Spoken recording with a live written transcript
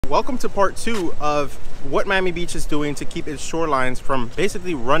welcome to part 2 of what Miami Beach is doing to keep its shorelines from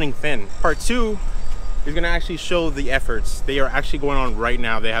basically running thin. Part 2 is going to actually show the efforts. They are actually going on right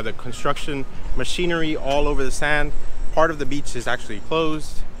now. They have the construction machinery all over the sand. Part of the beach is actually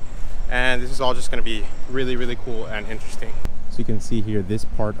closed, and this is all just going to be really cool and interesting. So you can see here, this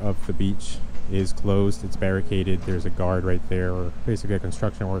part of the beach is closed. It's barricaded. There's a guard right there, or basically a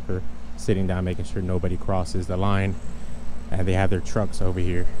construction worker sitting down making sure nobody crosses the line. And they have their trucks over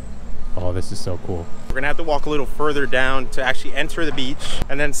here. Oh, this is so cool. We're gonna have to walk a little further down to actually enter the beach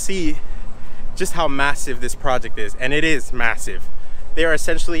and then see just how massive this project is. And it is massive. They are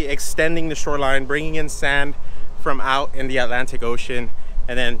essentially extending the shoreline, bringing in sand from out in the Atlantic Ocean,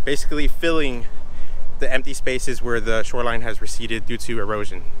 and then basically filling the empty spaces where the shoreline has receded due to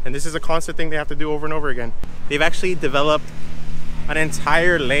erosion. And this is a constant thing they have to do over and over again. They've actually developed an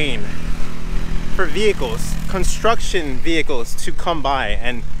entire lane for vehicles, construction vehicles, to come by.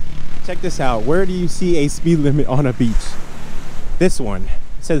 And check this out. Where do you see a speed limit on a beach? This one.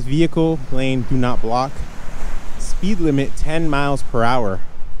 It says vehicle lane do not block. Speed limit 10 miles per hour.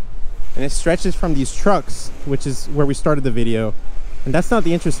 And it stretches from these trucks, which is where we started the video. And that's not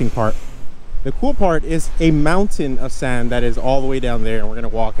the interesting part. The cool part is a mountain of sand that is all the way down there, and we're gonna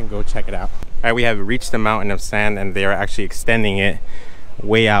walk and go check it out. All right, we have reached the mountain of sand, and they are actually extending it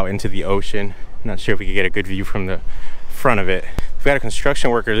way out into the ocean. I'm not sure if we could get a good view from the front of it. We've got a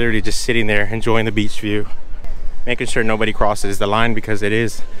construction worker literally just sitting there enjoying the beach view, making sure nobody crosses the line because it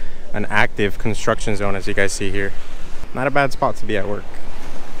is an active construction zone, as you guys see here. Not a bad spot to be at work.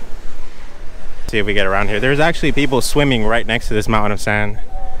 See if we get around here. There's actually people swimming right next to this mountain of sand.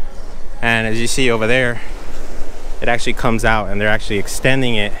 And as you see over there, it actually comes out, and they're actually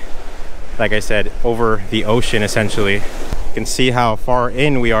extending it, like I said, over the ocean essentially. You can see how far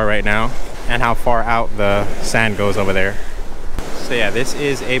in we are right now and how far out the sand goes over there. So yeah, this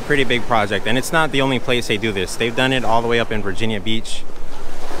is a pretty big project, and it's not the only place they do this. They've done it all the way up in Virginia Beach,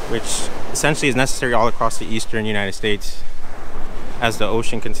 which essentially is necessary all across the eastern United States as the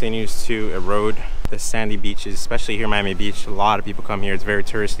ocean continues to erode the sandy beaches, especially here in Miami Beach. A lot of people come here. It's very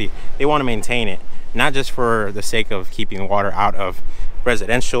touristy. They want to maintain it, not just for the sake of keeping water out of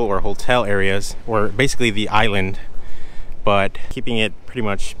residential or hotel areas, or basically the island, but keeping it pretty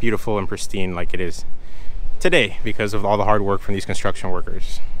much beautiful and pristine like it is today because of all the hard work from these construction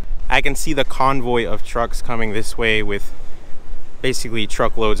workers. I can see the convoy of trucks coming this way with basically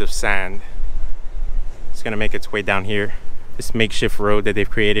truckloads of sand. It's gonna make its way down here, this makeshift road that they've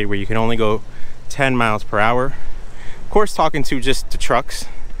created where you can only go 10 miles per hour. Of course, talking to just the trucks.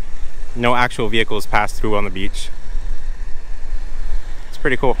 No actual vehicles pass through on the beach. It's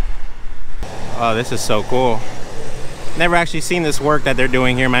pretty cool. Oh, this is so cool. Never actually seen this work that they're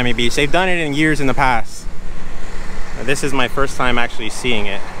doing here in Miami Beach. They've done it in years in the past. This is my first time actually seeing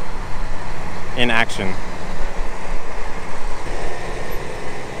it in action.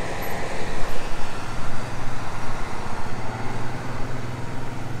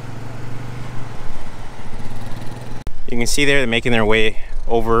 You can see there they're making their way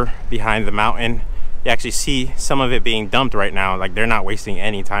over behind the mountain. You actually see some of it being dumped right now. Like, they're not wasting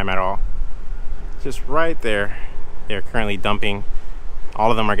any time at all. Just right there. They're currently dumping.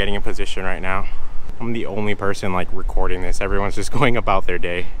 All of them are getting in position right now. I'm the only person like recording this. Everyone's just going about their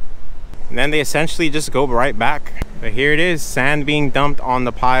day. And then they essentially just go right back. But here it is, sand being dumped on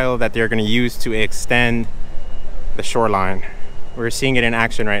the pile that they're going to use to extend the shoreline. We're seeing it in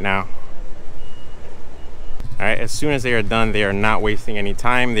action right now. All right, as soon as they are done, they are not wasting any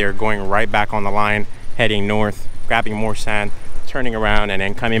time. They are going right back on the line, heading north, grabbing more sand, turning around, and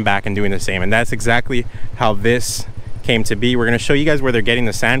then coming back and doing the same. And that's exactly how this came to be. We're going to show you guys where they're getting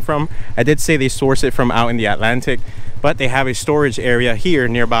the sand from. I did say they source it from out in the Atlantic, but they have a storage area here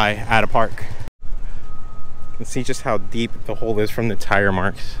nearby at a park. You can see just how deep the hole is from the tire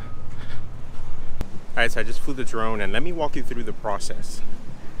marks. All right, so I just flew the drone, and let me walk you through the process.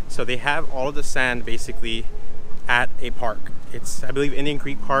 So they have all of the sand basically at a park. It's, I believe, Indian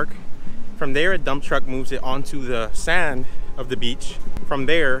Creek Park. From there, a dump truck moves it onto the sand of the beach. From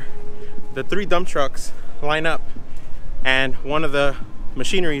there, the 3 dump trucks line up, and one of the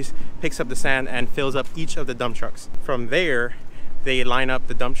machineries picks up the sand and fills up each of the dump trucks. From there, they line up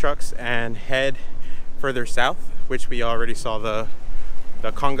the dump trucks and head further south, which we already saw the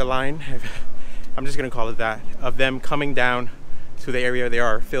conga line, I'm just gonna call it that, of them coming down to the area they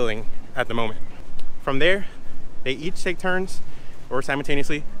are filling at the moment. From there, they each take turns or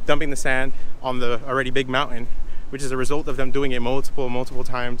simultaneously dumping the sand on the already big mountain, which is a result of them doing it multiple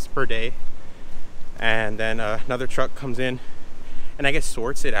times per day. And then another truck comes in and I guess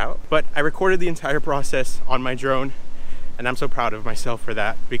sorts it out. But I recorded the entire process on my drone, And I'm so proud of myself for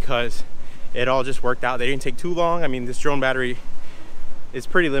that, because it all just worked out. They didn't take too long. I mean, this drone battery is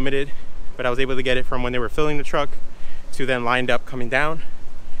pretty limited, but I was able to get it from when they were filling the truck to then lined up coming down,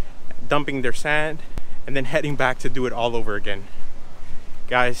 dumping their sand, and then heading back to do it all over again.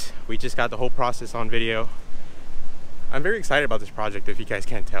 Guys, we just got the whole process on video. I'm very excited about this project, if you guys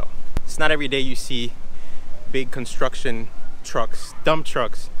can't tell. It's not every day you see big construction trucks, dump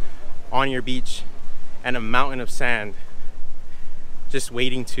trucks on your beach and a mountain of sand just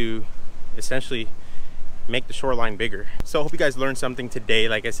waiting to essentially make the shoreline bigger. So I hope you guys learned something today.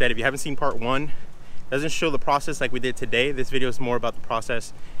 Like I said, if you haven't seen part one, it doesn't show the process like we did today. This video is more about the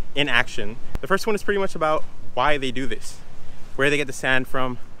process in action. The first one is pretty much about why they do this, where they get the sand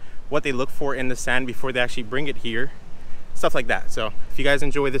from, what they look for in the sand before they actually bring it here, stuff like that. So if you guys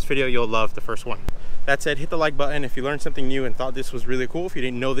enjoy this video, you'll love the first one. That said, hit the like button if you learned something new and thought this was really cool. If you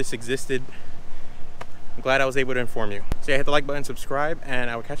didn't know this existed, I'm glad I was able to inform you. So yeah, hit the like button, subscribe, and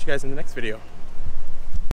I will catch you guys in the next video.